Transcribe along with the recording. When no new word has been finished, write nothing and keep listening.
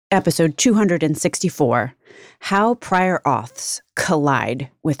Episode 264, How Prior Auths Collide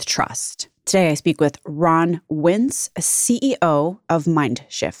with Trust. Today I speak with Ron Wintz, CEO of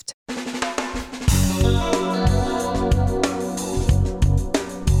Mindshift.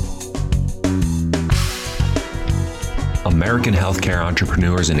 American healthcare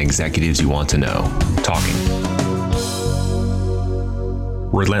entrepreneurs and executives you want to know. Talking.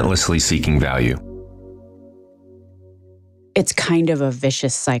 Relentlessly seeking value. It's kind of a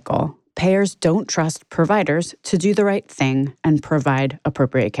vicious cycle. Payers don't trust providers to do the right thing and provide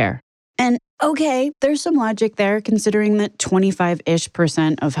appropriate care. And okay, there's some logic there considering that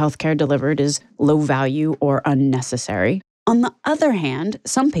 25-ish% of healthcare delivered is low value or unnecessary. On the other hand,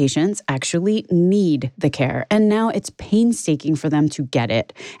 some patients actually need the care, and now it's painstaking for them to get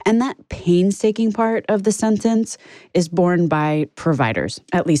it. And that painstaking part of the sentence is borne by providers,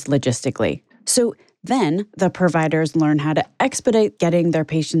 at least logistically. So then the providers learn how to expedite getting their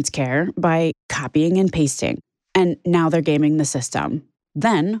patients' care by copying and pasting. And now they're gaming the system.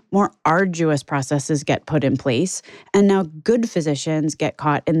 Then more arduous processes get put in place, and now good physicians get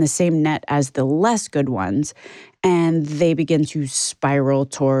caught in the same net as the less good ones, and they begin to spiral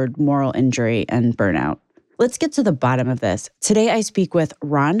toward moral injury and burnout. Let's get to the bottom of this. Today I speak with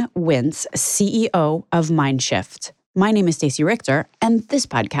Ron Wintz, CEO of Mindshift. My name is Stacey Richter, and this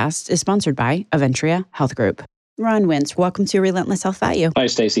podcast is sponsored by Aventria Health Group. Ron Wintz, welcome to Relentless Health Value. Hi,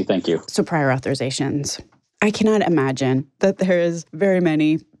 Stacey. Thank you. So prior authorizations. I cannot imagine that there is very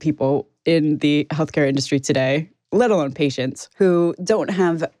many people in the healthcare industry today, let alone patients, who don't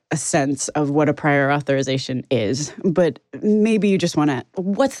have a sense of what a prior authorization is. But maybe you just want to,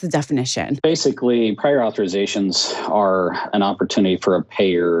 what's the definition? Basically, prior authorizations are an opportunity for a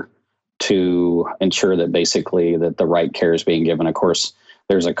payer to ensure that basically that the right care is being given. Of course,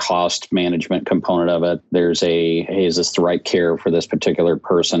 there's a cost management component of it. There's a, hey, is this the right care for this particular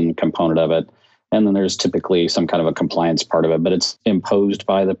person component of it? And then there's typically some kind of a compliance part of it, but it's imposed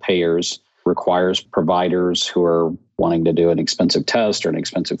by the payers, requires providers who are wanting to do an expensive test or an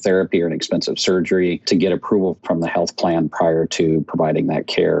expensive therapy or an expensive surgery to get approval from the health plan prior to providing that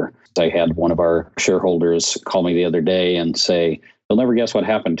care. I had one of our shareholders call me the other day and say, "You'll never guess what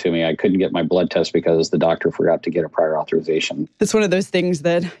happened to me. I couldn't get my blood test because the doctor forgot to get a prior authorization." It's one of those things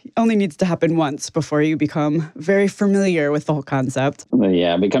that only needs to happen once before you become very familiar with the whole concept.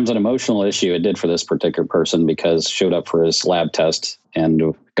 Yeah, it becomes an emotional issue. It did for this particular person because showed up for his lab test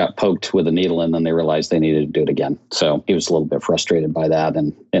and got poked with a needle, and then they realized they needed to do it again. So he was a little bit frustrated by that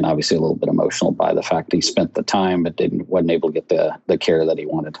and obviously a little bit emotional by the fact he spent the time but wasn't able to get the care that he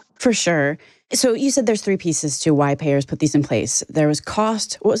wanted. For sure. So you said there's three pieces to why payers put these in place. There was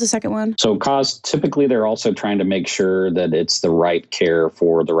cost. What was the second one? So cost, typically they're also trying to make sure that it's the right care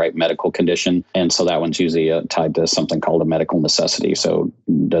for the right medical condition. And so that one's usually tied to something called a medical necessity. So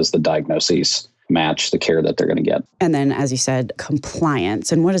does the diagnosis match the care that they're going to get? And then, as you said,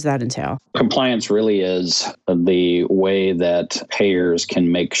 compliance. And what does that entail? Compliance really is the way that payers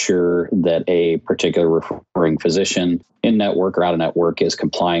can make sure that a particular referring physician in network or out of network is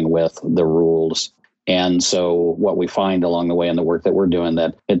complying with the rules. And so what we find along the way in the work that we're doing,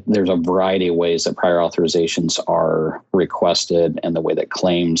 that there's a variety of ways that prior authorizations are requested and the way that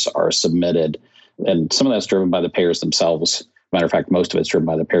claims are submitted. And some of that's driven by the payers themselves. Matter of fact, most of it's driven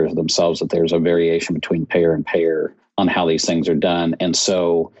by the payers themselves, that there's a variation between payer and payer on how these things are done. And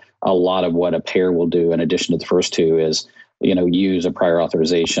so a lot of what a payer will do, in addition to the first two, is use a prior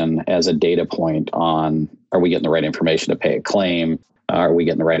authorization as a data point on, are we getting the right information to pay a claim? Are we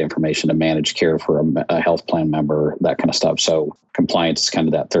getting the right information to manage care for a health plan member? That kind of stuff. So compliance is kind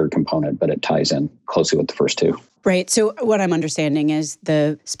of that third component, but it ties in closely with the first two. Right. So what I'm understanding is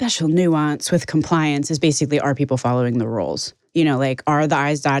the special nuance with compliance is basically, are people following the rules? Are the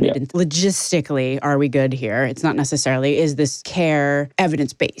I's dotted? Yeah. And logistically, are we good here? It's not necessarily, is this care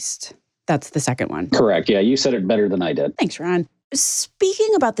evidence-based? That's the second one. Correct. Yeah, you said it better than I did. Thanks, Ron.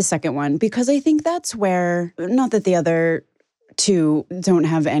 Speaking about the second one, because I think that's where, not that the other two don't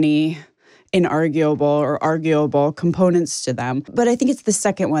have any inarguable or arguable components to them. But I think it's the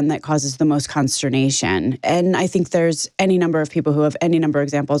second one that causes the most consternation. And I think there's any number of people who have any number of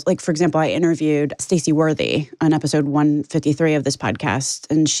examples. Like, for example, I interviewed Stacey Worthy on episode 153 of this podcast,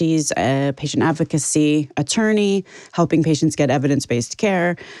 and she's a patient advocacy attorney helping patients get evidence-based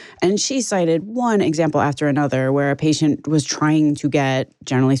care. And she cited one example after another where a patient was trying to get,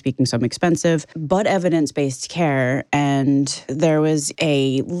 generally speaking, some expensive, but evidence-based care. And there was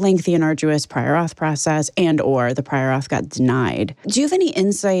a lengthy and arduous rigorous prior auth process and or the prior auth got denied. Do you have any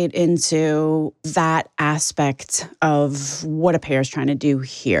insight into that aspect of what a payer is trying to do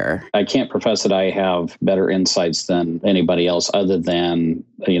here? I can't profess that I have better insights than anybody else other than,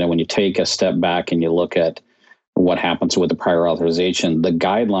 when you take a step back and you look at what happens with the prior authorization, the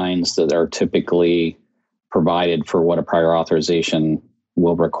guidelines that are typically provided for what a prior authorization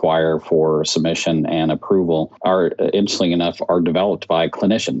will require for submission and approval are, interestingly enough, are developed by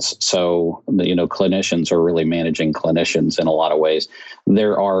clinicians. So, clinicians are really managing clinicians in a lot of ways.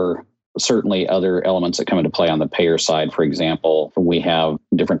 There are certainly other elements that come into play on the payer side. For example, we have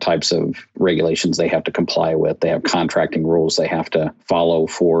different types of regulations they have to comply with. They have contracting rules they have to follow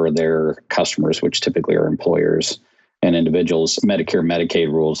for their customers, which typically are employers and individuals, Medicare, Medicaid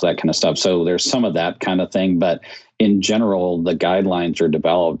rules, that kind of stuff. So there's some of that kind of thing. But in general, the guidelines are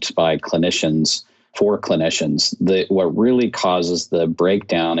developed by clinicians for clinicians. What really causes the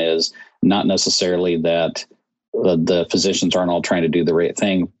breakdown is not necessarily that the physicians aren't all trying to do the right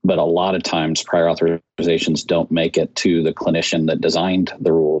thing, but a lot of times prior authorizations don't make it to the clinician that designed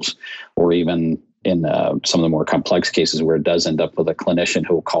the rules, or even in some of the more complex cases where it does end up with a clinician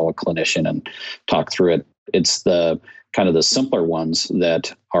who will call a clinician and talk through it. It's the kind of the simpler ones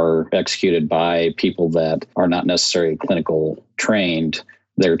that are executed by people that are not necessarily clinical trained.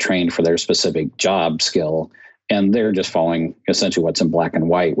 They're trained for their specific job skill, and they're just following essentially what's in black and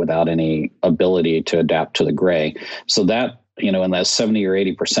white without any ability to adapt to the gray. So that, in that 70 or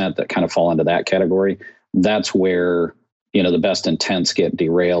 80% that kind of fall into that category, that's where, the best intents get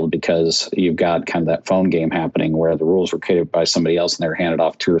derailed, because you've got kind of that phone game happening where the rules were created by somebody else and they're handed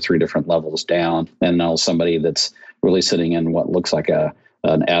off 2 or 3 different levels down. And now somebody that's really sitting in what looks like an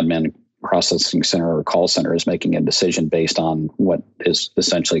admin processing center or call center is making a decision based on what is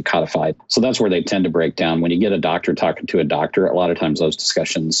essentially codified. So that's where they tend to break down. When you get a doctor talking to a doctor, a lot of times those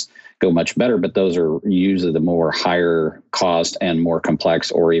discussions go much better, but those are usually the more higher cost and more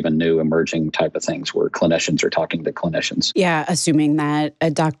complex or even new emerging type of things where clinicians are talking to clinicians. Yeah, assuming that a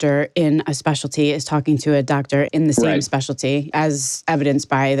doctor in a specialty is talking to a doctor in the same specialty, as evidenced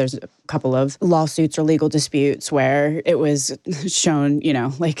by there's a couple of lawsuits or legal disputes where it was shown,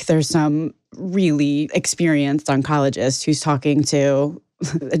 like there's some really experienced oncologist who's talking to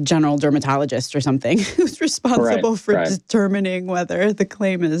a general dermatologist or something who's responsible for determining whether the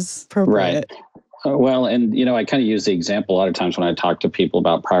claim is appropriate. Right. Well, and, I kind of use the example a lot of times when I talk to people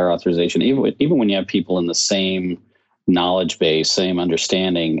about prior authorization, even when you have people in the same knowledge base, same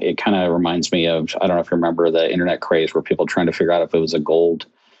understanding, it kind of reminds me of, I don't know if you remember the internet craze where people trying to figure out if it was a gold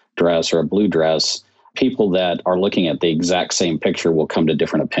dress or a blue dress. People that are looking at the exact same picture will come to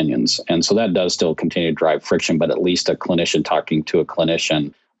different opinions. And so that does still continue to drive friction, but at least a clinician talking to a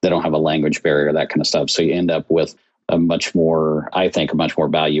clinician, they don't have a language barrier, that kind of stuff. So you end up with a much more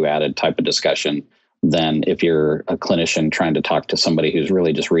value added type of discussion than if you're a clinician trying to talk to somebody who's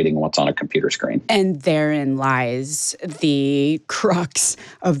really just reading what's on a computer screen. And therein lies the crux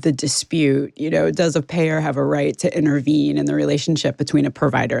of the dispute. Does a payer have a right to intervene in the relationship between a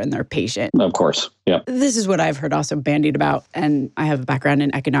provider and their patient? Of course. Yeah. This is what I've heard also bandied about, and I have a background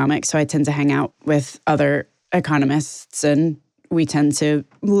in economics, so I tend to hang out with other economists, and we tend to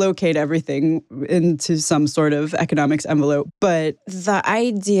locate everything into some sort of economics envelope. But the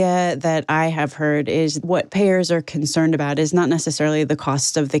idea that I have heard is what payers are concerned about is not necessarily the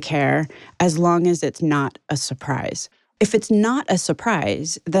cost of the care, as long as it's not a surprise. If it's not a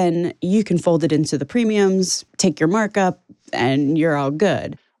surprise, then you can fold it into the premiums, take your markup, and you're all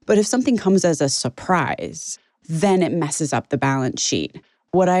good. But if something comes as a surprise, then it messes up the balance sheet.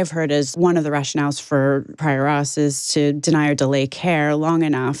 What I've heard is one of the rationales for prior auth is to deny or delay care long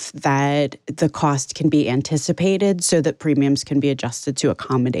enough that the cost can be anticipated so that premiums can be adjusted to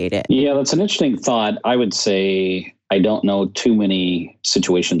accommodate it. Yeah, that's an interesting thought. I would say I don't know too many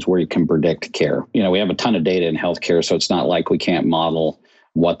situations where you can predict care. We have a ton of data in healthcare, so it's not like we can't model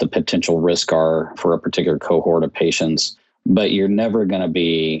what the potential risks are for a particular cohort of patients. But you're never going to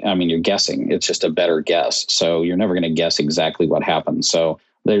be, you're guessing. It's just a better guess. So you're never going to guess exactly what happens. So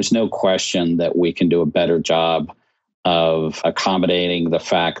there's no question that we can do a better job of accommodating the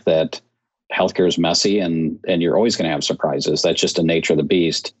fact that healthcare is messy and you're always going to have surprises. That's just the nature of the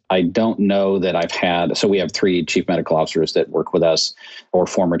beast. I don't know that so we have 3 chief medical officers that work with us, or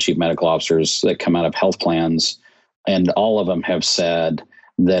former chief medical officers that come out of health plans. And all of them have said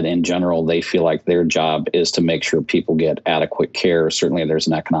that in general, they feel like their job is to make sure people get adequate care. Certainly there's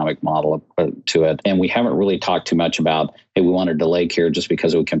an economic model to it. And we haven't really talked too much about, hey, we want to delay care just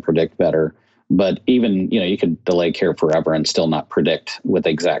because we can predict better. But even, you could delay care forever and still not predict with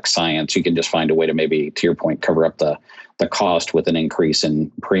exact science. You can just find a way to maybe, to your point, cover up the the cost with an increase in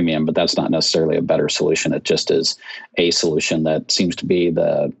premium, but that's not necessarily a better solution. It just is a solution that seems to be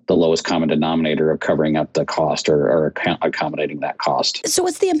the lowest common denominator of covering up the cost or accommodating that cost. So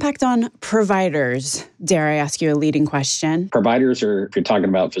what's the impact on providers? Dare I ask you a leading question? Providers are, if you're talking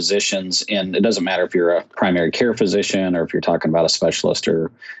about physicians, and it doesn't matter if you're a primary care physician or if you're talking about a specialist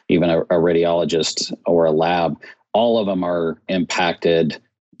or even a radiologist or a lab, all of them are impacted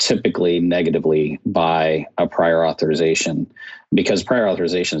typically negatively by a prior authorization, because prior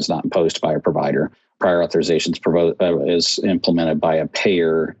authorization is not imposed by a provider. Prior authorization is implemented by a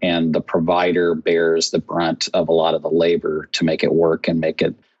payer, and the provider bears the brunt of a lot of the labor to make it work and make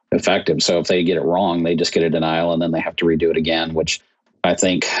it effective. So if they get it wrong, they just get a denial and then they have to redo it again, which I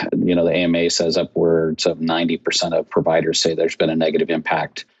think, the AMA says upwards of 90% of providers say there's been a negative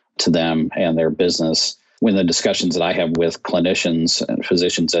impact to them and their business. When the discussions that I have with clinicians and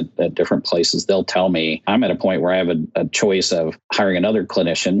physicians at different places, they'll tell me I'm at a point where I have a choice of hiring another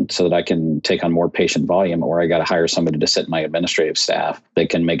clinician so that I can take on more patient volume, or I got to hire somebody to sit in my administrative staff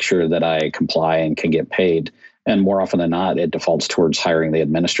that can make sure that I comply and can get paid. And more often than not, it defaults towards hiring the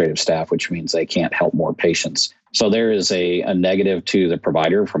administrative staff, which means they can't help more patients. So there is a negative to the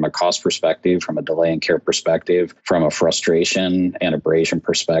provider from a cost perspective, from a delay in care perspective, from a frustration and abrasion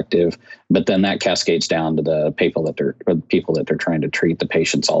perspective. But then that cascades down to the people that they're trying to treat. The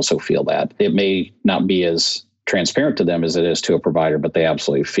patients also feel that. It may not be as transparent to them as it is to a provider, but they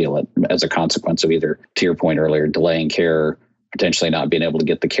absolutely feel it as a consequence of either, to your point earlier, delaying care, potentially not being able to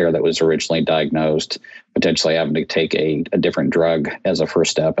get the care that was originally diagnosed, potentially having to take a different drug as a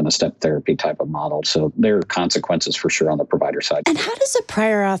first step in a step therapy type of model. So there are consequences for sure on the provider side. And how does a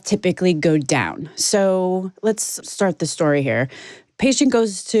prior auth typically go down? So let's start the story here. Patient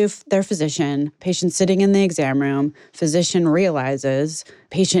goes to their physician, patient sitting in the exam room, physician realizes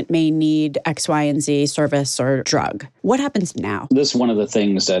patient may need X, Y, and Z service or drug. What happens now? This is one of the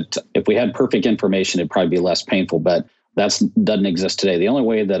things that if we had perfect information, it'd probably be less painful, but that doesn't exist today. The only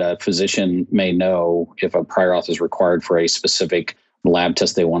way that a physician may know if a prior auth is required for a specific lab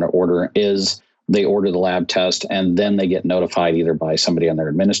test they want to order is they order the lab test and then they get notified either by somebody on their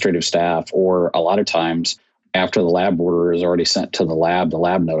administrative staff, or a lot of times after the lab order is already sent to the lab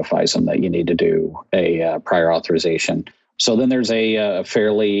notifies them that you need to do a prior authorization. So then there's a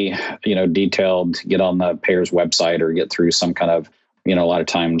fairly detailed, get on the payer's website or get through some kind of, a lot of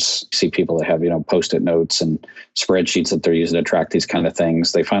times you see people that have, Post-it notes and spreadsheets that they're using to track these kind of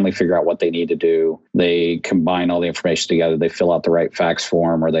things. They finally figure out what they need to do. They combine all the information together. They fill out the right fax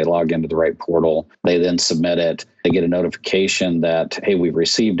form or they log into the right portal. They then submit it. They get a notification that, hey, we've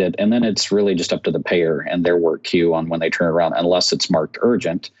received it. And then it's really just up to the payer and their work queue on when they turn around, unless it's marked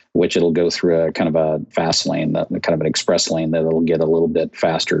urgent, which it'll go through a kind of a fast lane, kind of an express lane that it'll get a little bit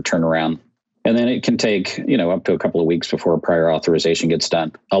faster turnaround. And then it can take, up to a couple of weeks before a prior authorization gets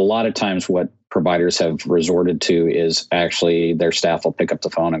done. A lot of times what providers have resorted to is actually their staff will pick up the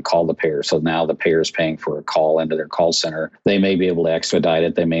phone and call the payer. So now the payer is paying for a call into their call center. They may be able to expedite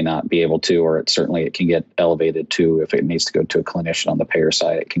it. They may not be able to, or it can get elevated to, if it needs to go to a clinician on the payer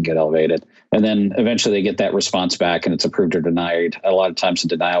side, it can get elevated. And then eventually they get that response back and it's approved or denied. A lot of times the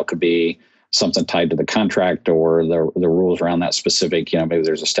denial could be something tied to the contract or the rules around that specific, maybe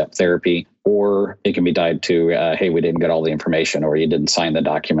there's a step therapy, or it can be tied to, hey, we didn't get all the information, or you didn't sign the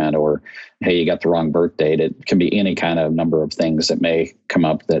document, or, hey, you got the wrong birth date. It can be any kind of number of things that may come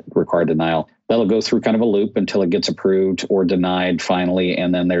up that require denial. That'll go through kind of a loop until it gets approved or denied finally.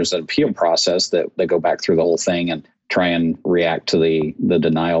 And then there's an appeal process that they go back through the whole thing and try and react to the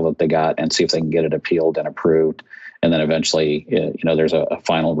denial that they got and see if they can get it appealed and approved. And then eventually, there's a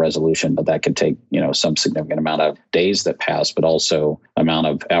final resolution, but that could take, some significant amount of days that pass, but also amount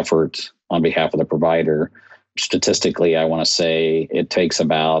of effort on behalf of the provider. Statistically, I want to say it takes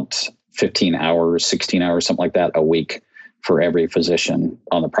about 15 hours, 16 hours, something like that, a week for every physician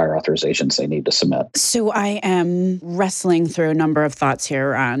on the prior authorizations they need to submit. So I am wrestling through a number of thoughts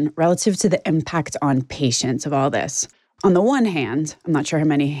here, Ron, relative to the impact on patients of all this. On the one hand, I'm not sure how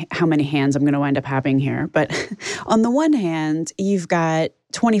many hands I'm going to wind up having here, but on the one hand, you've got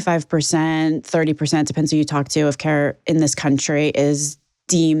 25%, 30%, depends who you talk to, of care in this country is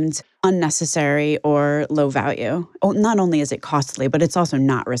deemed unnecessary or low value. Not only is it costly, but it's also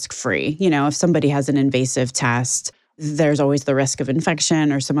not risk-free. If somebody has an invasive test, there's always the risk of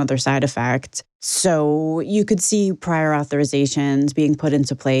infection or some other side effect. So you could see prior authorizations being put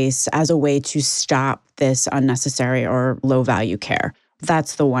into place as a way to stop this unnecessary or low value care.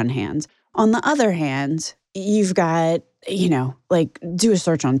 That's the one hand. On the other hand, you've got, do a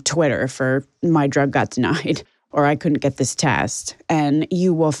search on Twitter for my drug got denied. or I couldn't get this test. And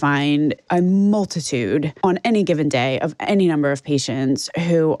you will find a multitude on any given day of any number of patients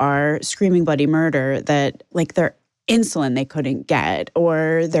who are screaming bloody murder that like their insulin they couldn't get,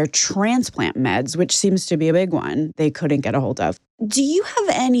 or their transplant meds, which seems to be a big one, they couldn't get a hold of. Do you have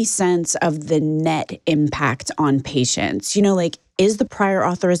any sense of the net impact on patients? Like, is the prior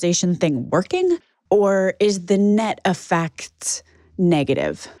authorization thing working, or is the net effect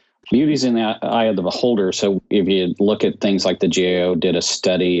negative? Beauty's in the eye of the beholder. So if you look at things like the GAO did a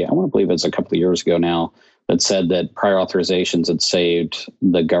study, I want to believe it's a couple of years ago now, that said that prior authorizations had saved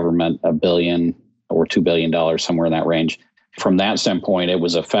the government $1 billion or $2 billion, somewhere in that range. From that standpoint, it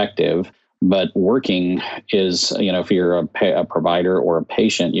was effective. But working is, if you're a provider or a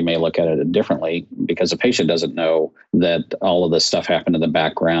patient, you may look at it differently, because a patient doesn't know that all of this stuff happened in the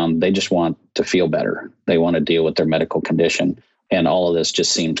background. They just want to feel better. They want to deal with their medical condition. And all of this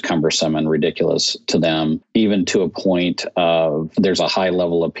just seems cumbersome and ridiculous to them, even to a point of there's a high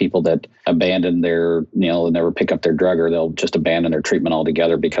level of people that abandon their, they'll never pick up their drug, or they'll just abandon their treatment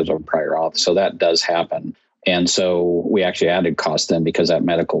altogether because of a prior auth. So that does happen. And so we actually added cost then, because that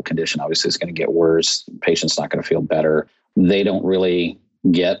medical condition obviously is going to get worse. The patient's not going to feel better. They don't really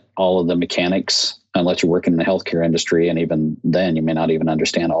get all of the mechanics unless you're working in the healthcare industry. And even then, you may not even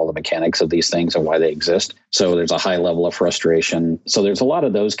understand all the mechanics of these things and why they exist. So there's a high level of frustration. So there's a lot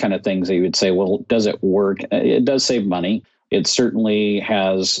of those kind of things that you would say, well, does it work? It does save money. It certainly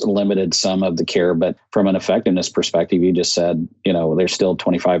has limited some of the care, but from an effectiveness perspective, you just said, there's still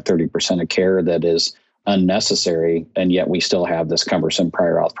 25, 30% of care that is unnecessary, and yet we still have this cumbersome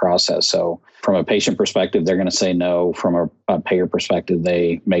prior auth process. So from a patient perspective, they're going to say no. From a payer perspective,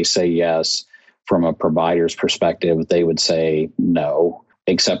 they may say yes. From a provider's perspective, they would say no,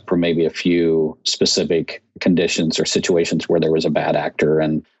 except for maybe a few specific conditions or situations where there was a bad actor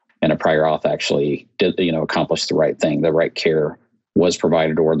and a prior auth actually did, accomplish the right thing. The right care was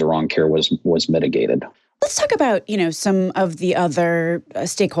provided, or the wrong care was mitigated. Let's talk about, some of the other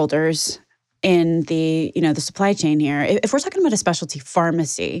stakeholders in the, the supply chain here. If we're talking about a specialty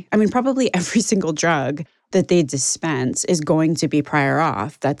pharmacy, probably every single drug that they dispense is going to be prior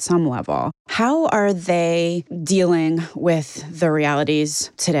auth at some level. How are they dealing with the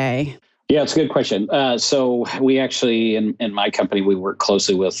realities today? Yeah, it's a good question. So we actually, in my company, we work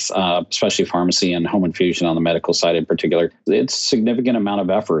closely with specialty pharmacy and home infusion on the medical side in particular. It's a significant amount of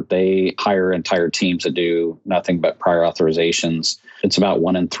effort. They hire entire teams that do nothing but prior authorizations. It's about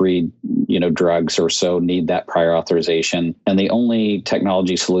 1 in 3, drugs or so need that prior authorization. And the only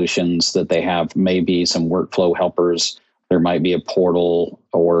technology solutions that they have may be some workflow helpers. There might be a portal,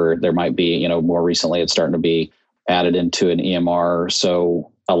 or there might be, more recently it's starting to be added into an EMR.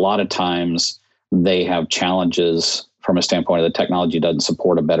 So a lot of times they have challenges from a standpoint of the technology doesn't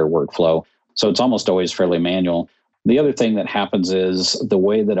support a better workflow. So it's almost always fairly manual. The other thing that happens is the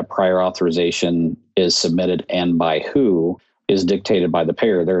way that a prior authorization is submitted and by who is dictated by the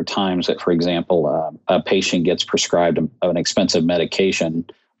payer. There are times that, for example, a patient gets prescribed an expensive medication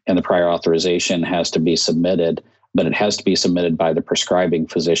and the prior authorization has to be submitted, but it has to be submitted by the prescribing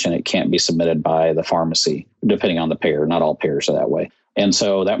physician. It can't be submitted by the pharmacy, depending on the payer. Not all payers are that way. And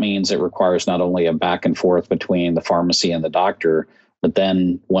so that means it requires not only a back and forth between the pharmacy and the doctor, but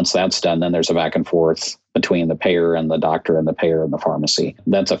then once that's done, then there's a back and forth between the payer and the doctor and the payer and the pharmacy.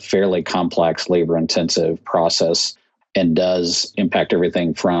 That's a fairly complex, labor-intensive process and does impact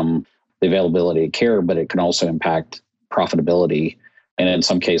everything from the availability of care, but it can also impact profitability. And in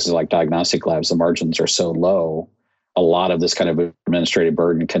some cases, like diagnostic labs, the margins are so low, a lot of this kind of administrative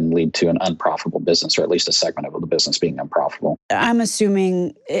burden can lead to an unprofitable business, or at least a segment of the business being unprofitable. I'm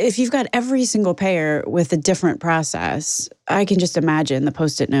assuming if you've got every single payer with a different process, I can just imagine the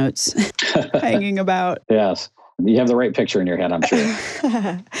Post-it notes hanging about. Yes. You have the right picture in your head, I'm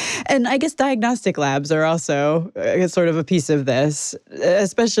sure. And I guess diagnostic labs are also sort of a piece of this.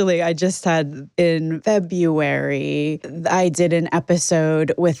 Especially, I just had in February, I did an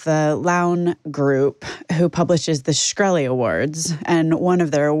episode with the Lown Group, who publishes the Shkreli Awards. And one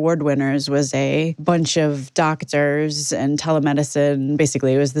of their award winners was a bunch of doctors and telemedicine.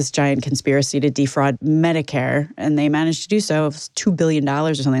 Basically, it was this giant conspiracy to defraud Medicare. And they managed to do so. It was $2 billion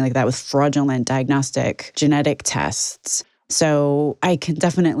or something like that with fraudulent diagnostic genetic tests. So I can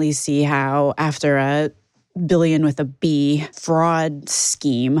definitely see how after a billion with a B fraud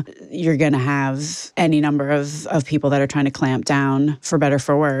scheme, you're going to have any number of people that are trying to clamp down, for better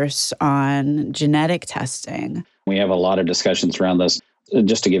for worse, on genetic testing. We have a lot of discussions around this.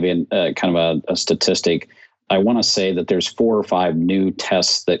 Just to give you kind of a statistic, I want to say that there's 4 or 5 new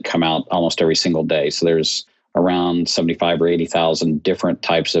tests that come out almost every single day. So there's around 75 or 80,000 different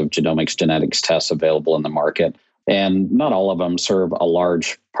types of genomics genetics tests available in the market. And not all of them serve a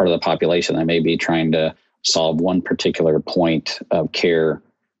large part of the population. They may be trying to solve one particular point of care.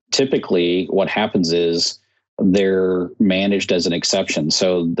 Typically, what happens is they're managed as an exception.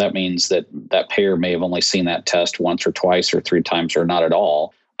 So that means that that payer may have only seen that test once or twice or three times or not at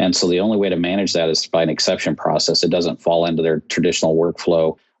all. And so the only way to manage that is by an exception process. It doesn't fall into their traditional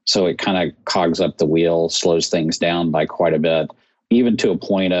workflow. So it kind of cogs up the wheel, slows things down by quite a bit, even to a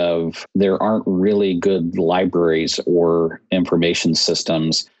point of there aren't really good libraries or information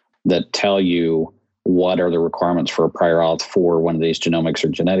systems that tell you what are the requirements for a prior auth for one of these genomics or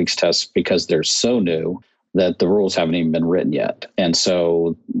genetics tests, because they're so new that the rules haven't even been written yet. And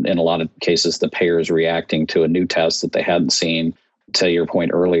so in a lot of cases, the payer is reacting to a new test that they hadn't seen. To your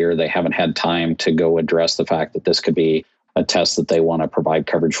point earlier, they haven't had time to go address the fact that this could be a test that they want to provide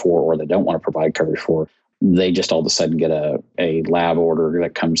coverage for or they don't want to provide coverage for. They just all of a sudden get a lab order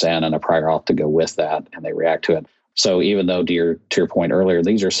that comes in and a prior auth to go with that, and they react to it. So even though to your point earlier,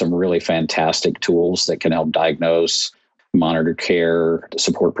 these are some really fantastic tools that can help diagnose, monitor care,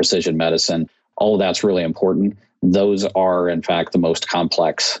 support precision medicine. All of that's really important. Those are, in fact, the most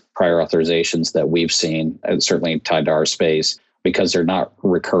complex prior authorizations that we've seen, and certainly tied to our space, because they're not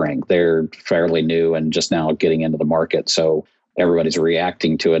recurring. They're fairly new and just now getting into the market. So everybody's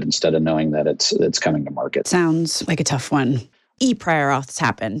reacting to it instead of knowing that it's coming to market. Sounds like a tough one. E-prior auths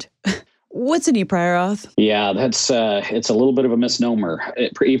happened. What's an e-prior auth? Yeah, it's a little bit of a misnomer.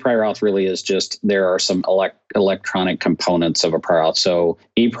 E-prior auth really is just there are some electronic components of a prior auth. So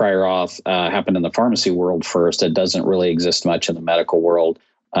e-prior auth happened in the pharmacy world first. It doesn't really exist much in the medical world.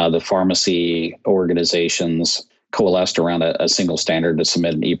 The pharmacy organizations coalesced around a single standard to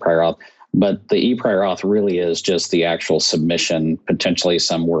submit an e-prior auth. But the e-prior auth really is just the actual submission, potentially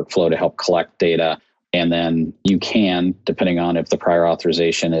some workflow to help collect data. And then you can, depending on if the prior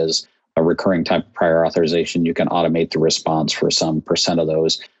authorization is a recurring type of prior authorization, you can automate the response for some percent of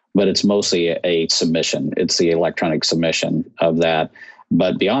those. But it's mostly a submission. It's the electronic submission of that.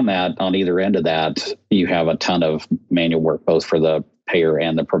 But beyond that, on either end of that, you have a ton of manual work, both for the payer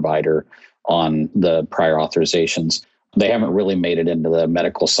and the provider on the prior authorizations. They haven't really made it into the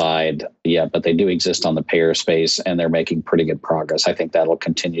medical side yet, but they do exist on the payer space, and they're making pretty good progress. I think that'll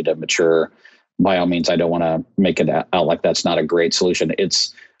continue to mature. By all means, I don't want to make it out like that's not a great solution.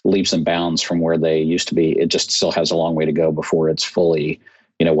 It's leaps and bounds from where they used to be. It just still has a long way to go before it's fully,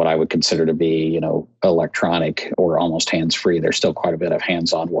 what I would consider to be, electronic or almost hands-free. There's still quite a bit of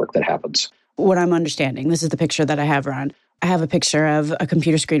hands-on work that happens. What I'm understanding, this is the picture that I have, Ron. I have a picture of a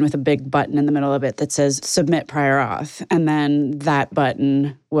computer screen with a big button in the middle of it that says submit prior auth. And then that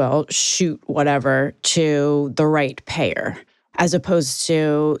button will shoot whatever to the right payer, as opposed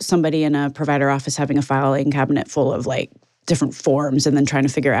to somebody in a provider office having a filing cabinet full of different forms and then trying to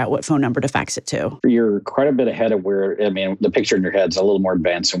figure out what phone number to fax it to. You're quite a bit ahead of the picture in your head's a little more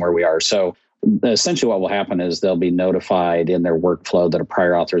advanced than where we are. So essentially what will happen is they'll be notified in their workflow that a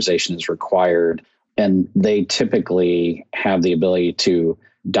prior authorization is required. And they typically have the ability to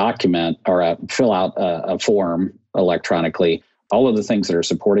document or fill out a form electronically. All of the things that are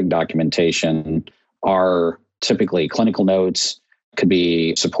supporting documentation are typically clinical notes, could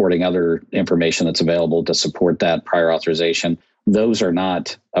be supporting other information that's available to support that prior authorization. Those are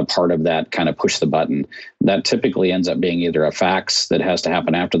not a part of that kind of push the button. That typically ends up being either a fax that has to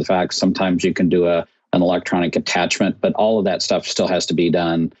happen after the fax. Sometimes you can do an electronic attachment, but all of that stuff still has to be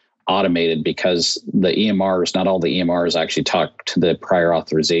done automated, because the EMRs, not all the EMRs actually talk to the prior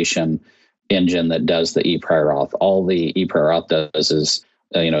authorization engine that does the e-prior auth. All the e-prior auth does is,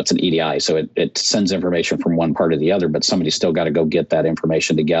 it's an EDI. So it sends information from one part to the other, but somebody's still got to go get that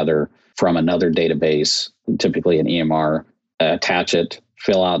information together from another database, typically an EMR, attach it,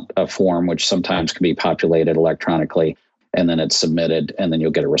 fill out a form, which sometimes can be populated electronically, and then it's submitted. And then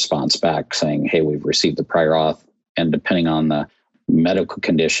you'll get a response back saying, hey, we've received the prior auth. And depending on the medical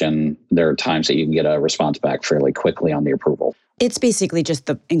condition, there are times that you can get a response back fairly quickly on the approval. It's basically just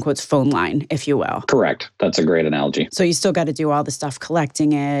the, in quotes, phone line, if you will. Correct. That's a great analogy. So you still got to do all the stuff,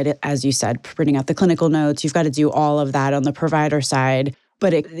 collecting it, as you said, printing out the clinical notes. You've got to do all of that on the provider side.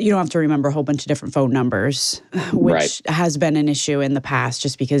 But you don't have to remember a whole bunch of different phone numbers, which has been an issue in the past,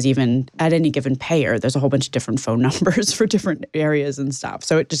 just because even at any given payer, there's a whole bunch of different phone numbers for different areas and stuff.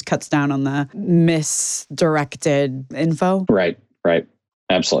 So it just cuts down on the misdirected info. Right.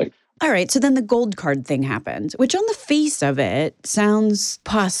 Absolutely. All right. So then the gold card thing happened, which on the face of it sounds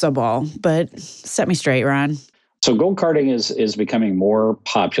possible, but set me straight, Ron. So gold carding is becoming more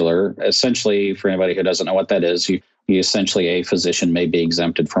popular. Essentially, for anybody who doesn't know what that is, you essentially, a physician may be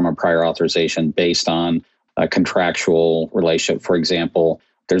exempted from a prior authorization based on a contractual relationship. For example,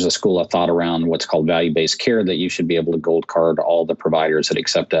 there's a school of thought around what's called value-based care that you should be able to gold card all the providers that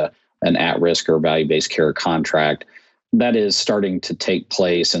accept an at-risk or value-based care contract. That is starting to take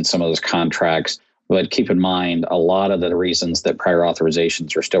place in some of those contracts. But keep in mind, a lot of the reasons that prior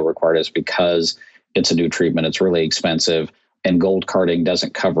authorizations are still required is because it's a new treatment. It's really expensive. And gold carding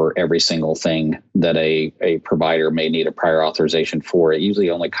doesn't cover every single thing that a provider may need a prior authorization for. It usually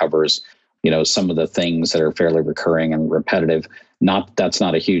only covers, some of the things that are fairly recurring and repetitive. That's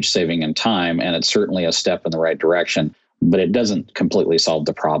not a huge saving in time, and it's certainly a step in the right direction, but it doesn't completely solve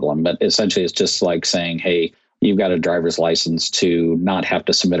the problem. But essentially, it's just like saying, hey, you've got a driver's license to not have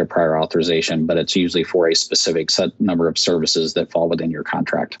to submit a prior authorization, but it's usually for a specific set number of services that fall within your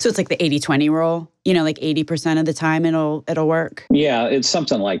contract. So it's like the 80-20 rule, like 80% of the time it'll work? Yeah, it's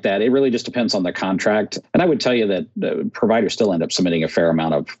something like that. It really just depends on the contract. And I would tell you that the providers still end up submitting a fair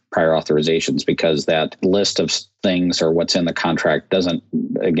amount of prior authorizations because that list of things or what's in the contract doesn't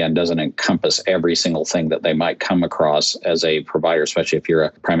encompass every single thing that they might come across as a provider, especially if you're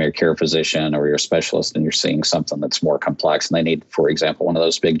a primary care physician or you're a specialist and you're seeing something that's more complex. And they need, for example, one of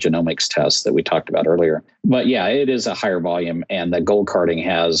those big genomics tests that we talked about earlier. But yeah, it is a higher volume, and the gold carding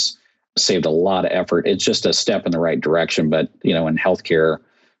has saved a lot of effort. It's just a step in the right direction. But, in healthcare,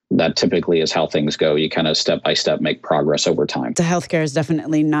 that typically is how things go. You kind of step by step make progress over time. The healthcare is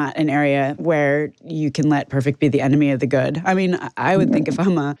definitely not an area where you can let perfect be the enemy of the good. I mean, I would think if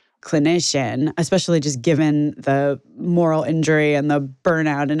I'm a clinician, especially just given the moral injury and the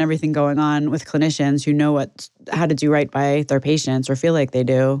burnout and everything going on with clinicians who know how to do right by their patients or feel like they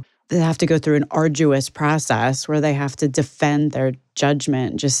do, they have to go through an arduous process where they have to defend their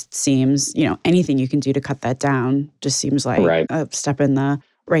judgment. Just seems, anything you can do to cut that down just seems like a step in the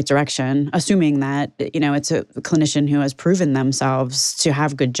right direction, assuming that, it's a clinician who has proven themselves to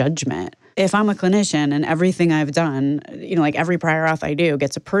have good judgment. If I'm a clinician and everything I've done, like every prior auth I do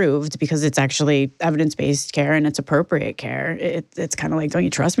gets approved because it's actually evidence-based care and it's appropriate care, it's kind of like, don't you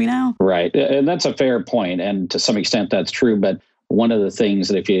trust me now? Right. And that's a fair point. And to some extent that's true. But one of the things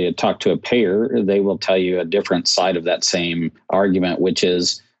that if you talk to a payer, they will tell you a different side of that same argument, which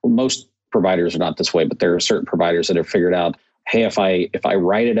is most providers are not this way, but there are certain providers that have figured out, hey, if I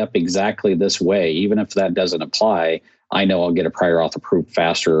write it up exactly this way, even if that doesn't apply, I know I'll get a prior auth approved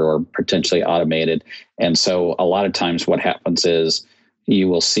faster or potentially automated. And so a lot of times what happens is you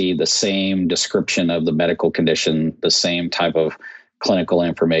will see the same description of the medical condition, the same type of clinical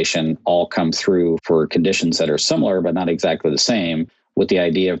information all come through for conditions that are similar, but not exactly the same, with the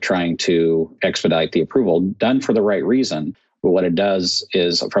idea of trying to expedite the approval, done for the right reason. But what it does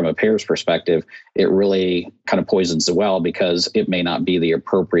is, from a payer's perspective, it really kind of poisons the well because it may not be the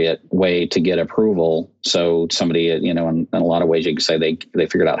appropriate way to get approval. So somebody, in a lot of ways, you can say they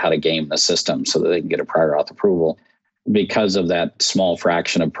figured out how to game the system so that they can get a prior auth approval. Because of that small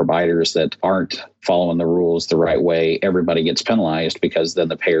fraction of providers that aren't following the rules the right way, everybody gets penalized because then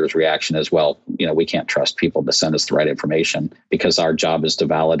the payer's reaction is, well, we can't trust people to send us the right information because our job is to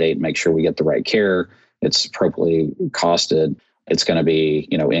validate and make sure we get the right care. It's appropriately costed. It's going to be,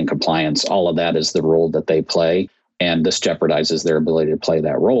 in compliance. All of that is the role that they play. And this jeopardizes their ability to play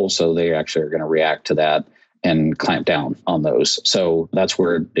that role. So they actually are going to react to that and clamp down on those. So that's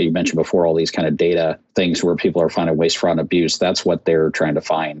where you mentioned before, all these kind of data things where people are finding waste, fraud, and abuse. That's what they're trying to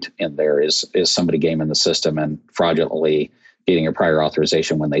find in there is somebody gaming the system and fraudulently getting a prior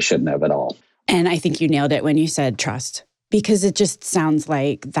authorization when they shouldn't have at all. And I think you nailed it when you said trust, because it just sounds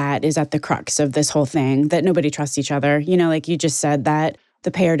like that is at the crux of this whole thing, that nobody trusts each other. Like you just said, that the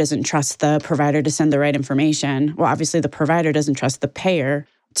payer doesn't trust the provider to send the right information. Well, obviously the provider doesn't trust the payer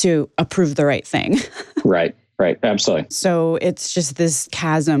to approve the right thing. Right. Absolutely. So it's just this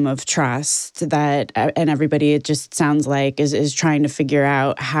chasm of trust that, and everybody, it just sounds like, is trying to figure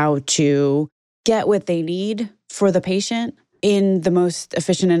out how to get what they need for the patient in the most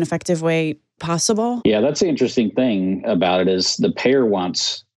efficient and effective way possible. Yeah, that's the interesting thing about it is the payer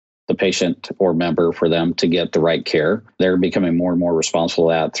wants the patient or member for them to get the right care. They're becoming more and more responsible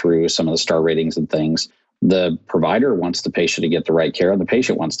for that through some of the star ratings and things. The provider wants the patient to get the right care and the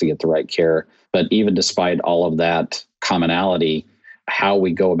patient wants to get the right care. But even despite all of that commonality, how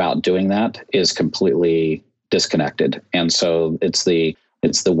we go about doing that is completely disconnected. And so it's the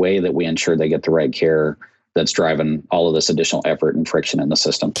way that we ensure they get the right care that's driving all of this additional effort and friction in the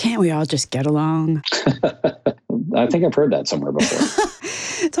system. Can't we all just get along? I think I've heard that somewhere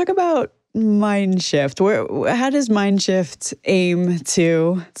before. Talk about Mindshift. How does Mindshift aim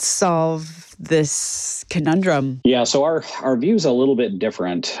to solve this conundrum? Yeah, so our view is a little bit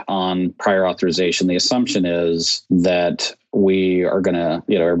different on prior authorization. The assumption is that we are going to,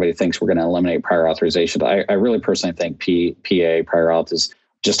 everybody thinks we're going to eliminate prior authorization. I really personally think PA, prior auth, is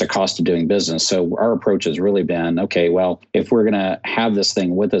just a cost of doing business. So our approach has really been, okay, well, if we're going to have this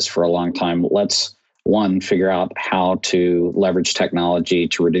thing with us for a long time, let's, one, figure out how to leverage technology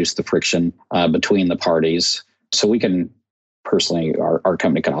to reduce the friction between the parties. So we can personally, our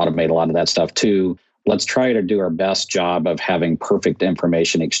company can automate a lot of that stuff. Two, let's try to do our best job of having perfect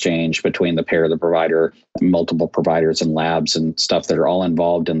information exchange between the payer, the provider, multiple providers and labs and stuff that are all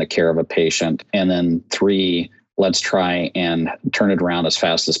involved in the care of a patient. And then three, let's try and turn it around as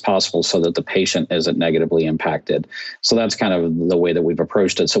fast as possible so that the patient isn't negatively impacted. So that's kind of the way that we've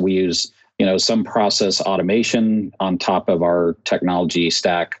approached it. So we use, some process automation on top of our technology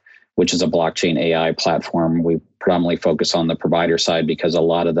stack, which is a blockchain AI platform. We predominantly focus on the provider side because a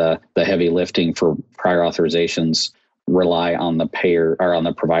lot of the heavy lifting for prior authorizations rely on the payer or on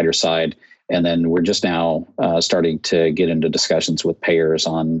the provider side. And then we're just now starting to get into discussions with payers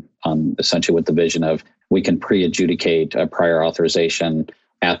on essentially with the vision of we can pre-adjudicate a prior authorization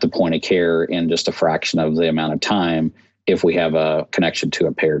at the point of care in just a fraction of the amount of time if we have a connection to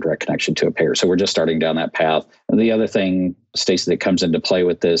a payer, direct connection to a payer. So we're just starting down that path. And the other thing, Stacey, that comes into play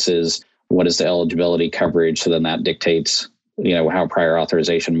with this is what is the eligibility coverage? So then that dictates, how prior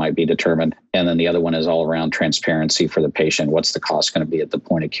authorization might be determined. And then the other one is all around transparency for the patient. What's the cost going to be at the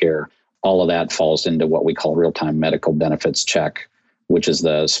point of care? All of that falls into what we call real-time medical benefits check, which is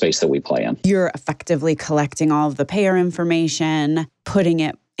the space that we play in. You're effectively collecting all of the payer information, putting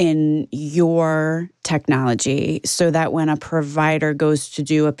it in your technology so that when a provider goes to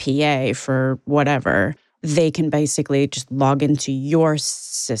do a PA for whatever, they can basically just log into your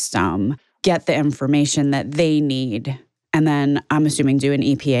system, get the information that they need, and then I'm assuming do an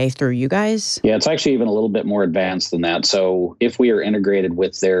EPA through you guys? Yeah, it's actually even a little bit more advanced than that. So if we are integrated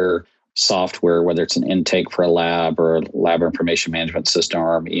with their software, whether it's an intake for a lab or a lab information management system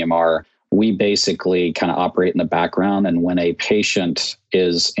or EMR, we basically kind of operate in the background. And when a patient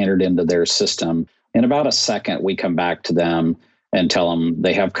is entered into their system, in about a second, we come back to them and tell them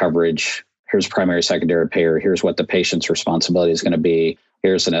they have coverage. Here's primary, secondary payer. Here's what the patient's responsibility is going to be.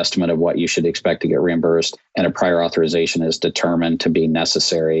 Here's an estimate of what you should expect to get reimbursed. And a prior authorization is determined to be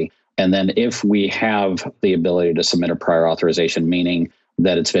necessary. And then if we have the ability to submit a prior authorization, meaning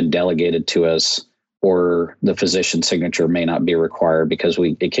that it's been delegated to us, or the physician signature may not be required because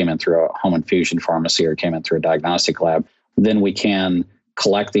it came in through a home infusion pharmacy or came in through a diagnostic lab, then we can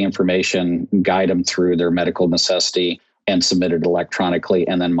collect the information, guide them through their medical necessity, and submit it electronically,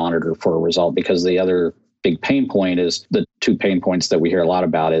 and then monitor for a result. Because the other big pain point is the two pain points that we hear a lot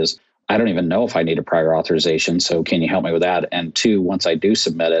about is, I don't even know if I need a prior authorization, so can you help me with that? And two, once I do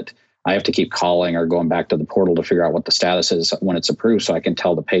submit it, I have to keep calling or going back to the portal to figure out what the status is when it's approved so I can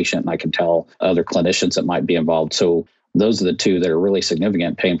tell the patient and I can tell other clinicians that might be involved. So those are the two that are really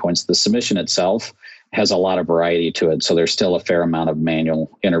significant pain points. The submission itself has a lot of variety to it. So there's still a fair amount of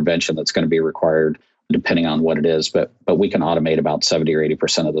manual intervention that's going to be required depending on what it is. But we can automate about 70 or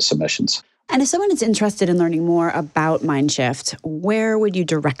 80% of the submissions. And if someone is interested in learning more about Mindshift, where would you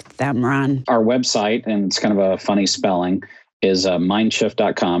direct them, Ron? Our website, and it's kind of a funny spelling, is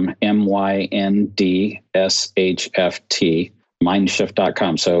mindshift.com, MYNDSHFT,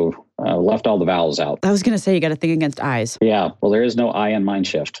 mindshift.com. So left all the vowels out. I was going to say you got a thing against eyes. Yeah, well, there is no I in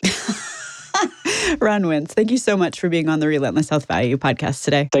Mindshift. Ron Wintz, thank you so much for being on the Relentless Health Value podcast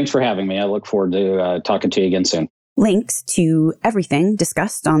today. Thanks for having me. I look forward to talking to you again soon. Links to everything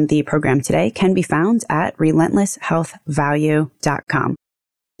discussed on the program today can be found at relentlesshealthvalue.com.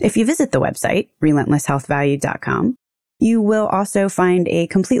 If you visit the website, relentlesshealthvalue.com, you will also find a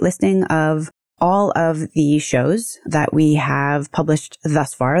complete listing of all of the shows that we have published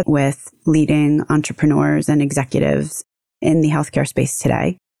thus far with leading entrepreneurs and executives in the healthcare space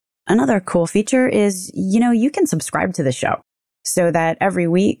today. Another cool feature is, you can subscribe to the show so that every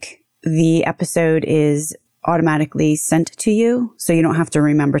week the episode is automatically sent to you, so you don't have to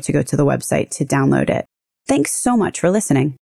remember to go to the website to download it. Thanks so much for listening.